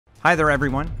Hi there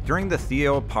everyone. During the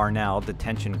Leo Parnel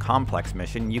Detention Complex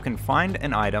mission, you can find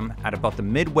an item at about the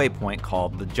midway point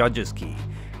called the Judge's Key.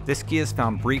 This key is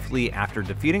found briefly after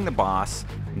defeating the boss,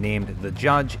 named the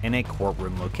Judge, in a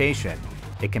courtroom location.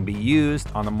 It can be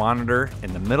used on the monitor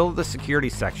in the middle of the security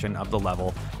section of the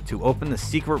level to open the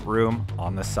secret room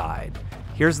on the side.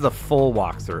 Here's the full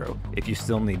walkthrough if you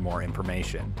still need more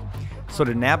information. So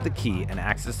to nab the key and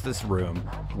access this room,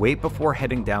 wait before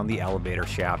heading down the elevator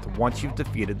shaft once you've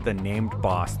defeated the named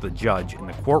boss, the Judge, in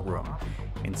the courtroom.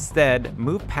 Instead,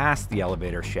 move past the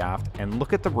elevator shaft and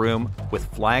look at the room with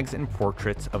flags and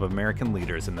portraits of American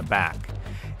leaders in the back.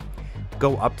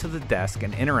 Go up to the desk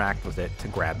and interact with it to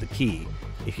grab the key.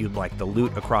 If you'd like the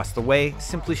loot across the way,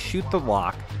 simply shoot the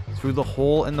lock through the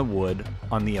hole in the wood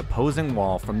on the opposing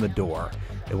wall from the door.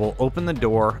 It will open the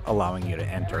door, allowing you to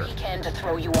enter. We can to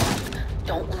throw you off.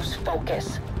 Don't lose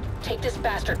focus. Take this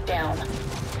bastard down.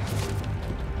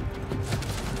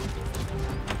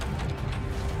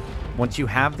 Once you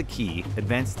have the key,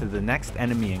 advance to the next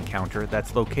enemy encounter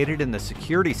that's located in the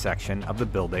security section of the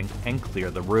building and clear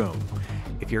the room.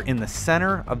 If you're in the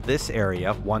center of this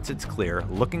area, once it's clear,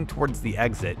 looking towards the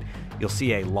exit, you'll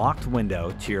see a locked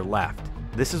window to your left.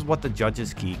 This is what the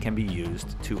Judge's Key can be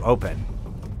used to open.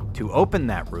 To open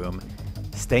that room,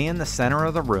 stay in the center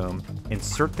of the room,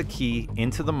 insert the key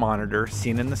into the monitor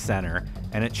seen in the center,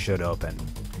 and it should open.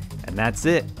 And that's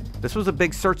it. This was a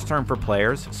big search term for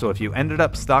players, so if you ended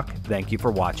up stuck, thank you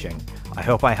for watching. I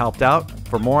hope I helped out.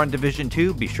 For more on Division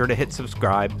 2, be sure to hit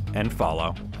subscribe and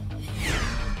follow.